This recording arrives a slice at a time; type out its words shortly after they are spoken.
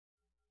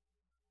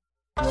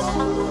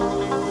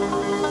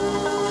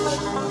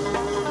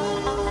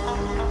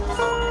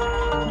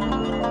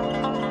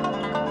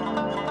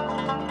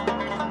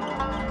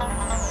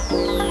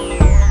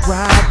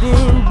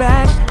Riding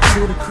back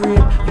to the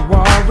crib, you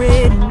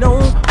already know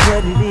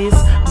what it is.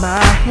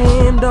 My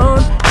hand on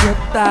your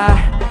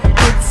thigh,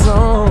 it's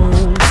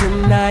on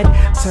tonight.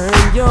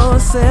 Turn your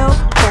cell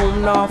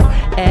phone off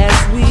as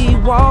we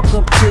walk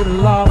up to the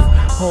loft.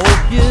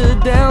 Hope you're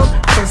down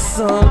for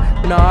some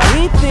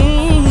naughty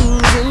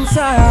things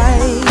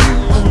inside.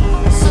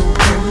 So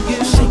can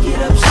you shake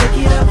it up, shake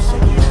it up,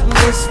 shake it up,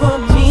 just for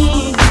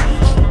me?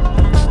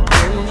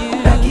 Can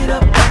you back it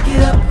up, back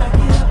it up, back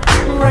it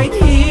up, right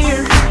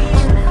here?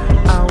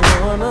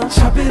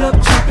 Chop it up,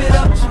 chop it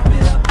up, chop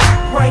it up,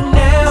 right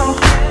now,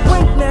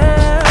 right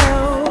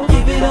now.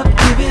 Give it up,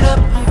 give it up,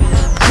 give it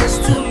up,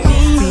 just to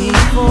me.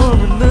 For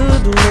a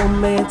little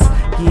romance,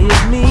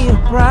 give me a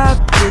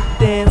private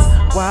dance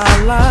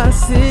while I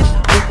sit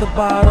with a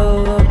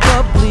bottle of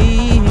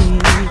bubbly.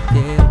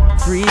 Yeah,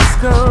 freaks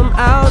come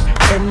out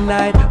at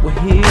night. Well,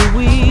 here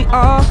we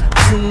are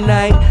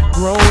tonight,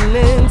 grown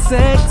and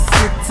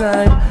sexy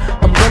time.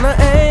 I'm gonna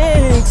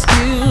ask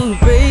you,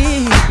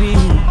 baby,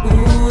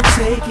 ooh,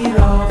 take it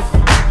off.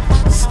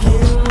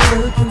 Skin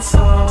looking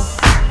soft,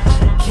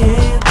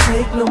 can't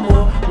take no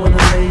more. Wanna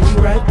lay you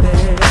right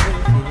there,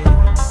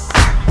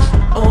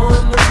 yeah.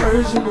 On the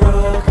Persian rug.